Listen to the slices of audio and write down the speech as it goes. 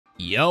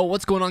Yo,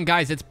 what's going on,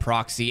 guys? It's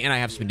Proxeh, and I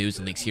have some news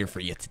and leaks here for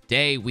you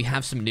today. We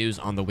have some news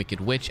on the Wicked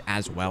Witch,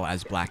 as well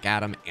as Black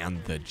Adam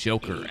and the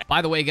Joker.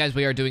 By the way, guys,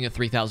 we are doing a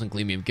 3,000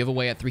 Gleamium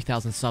giveaway at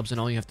 3,000 subs, and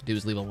all you have to do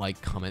is leave a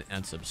like, comment,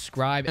 and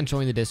subscribe, and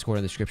join the Discord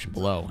in the description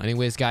below.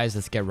 Anyways, guys,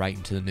 let's get right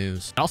into the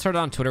news. It all started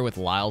on Twitter with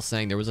Lyle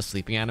saying there was a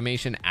sleeping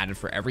animation added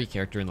for every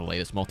character in the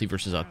latest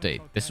MultiVersus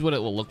update. This is what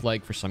it will look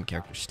like for some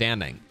characters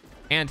standing.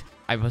 And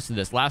I posted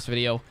this last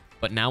video,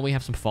 but now we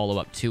have some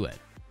follow-up to it.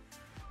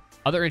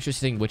 Other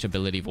interesting witch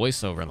ability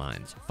voiceover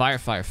lines. Fire,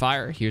 fire,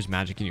 fire, here's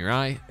magic in your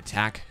eye.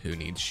 Attack, who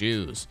needs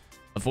shoes?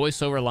 A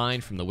voiceover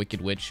line from the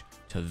Wicked Witch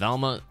to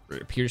Velma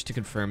appears to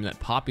confirm that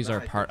poppies are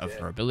a part of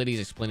her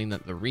abilities, explaining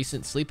that the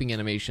recent sleeping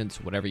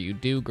animations, whatever you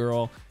do,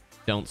 girl,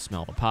 don't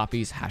smell the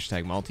poppies,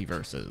 hashtag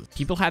MultiVersus.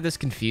 People had this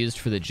confused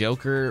for the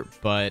Joker,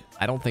 but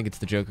I don't think it's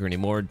the Joker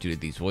anymore due to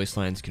these voice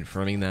lines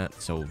confirming that,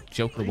 so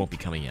Joker won't be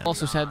coming in.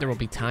 Also said there will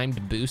be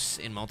timed boosts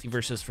in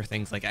MultiVersus for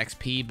things like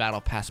XP,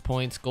 Battle Pass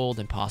points, gold,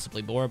 and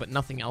possibly more, but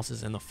nothing else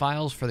is in the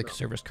files for the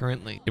servers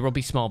currently. There will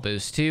be small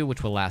boosts too,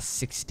 which will last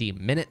 60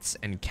 minutes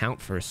and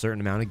count for a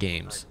certain amount of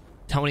games.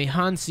 Tony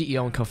Han,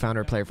 CEO and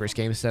co-founder of Player First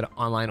Games, said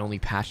online-only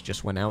patch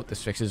just went out.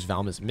 This fixes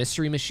Velma's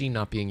mystery machine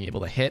not being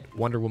able to hit,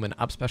 Wonder Woman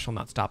up special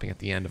not stopping at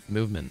the end of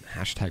movement,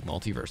 hashtag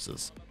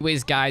MultiVersus.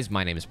 Anyways, guys,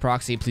 my name is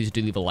Proxeh. Please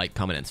do leave a like,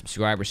 comment, and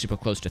subscribe. We're super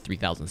close to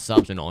 3,000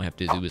 subs, and all you have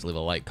to do is leave a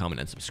like,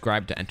 comment, and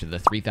subscribe to enter the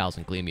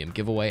 3,000 Gleamium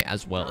giveaway,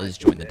 as well as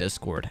join the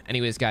Discord.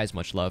 Anyways, guys,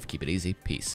 much love. Keep it easy. Peace.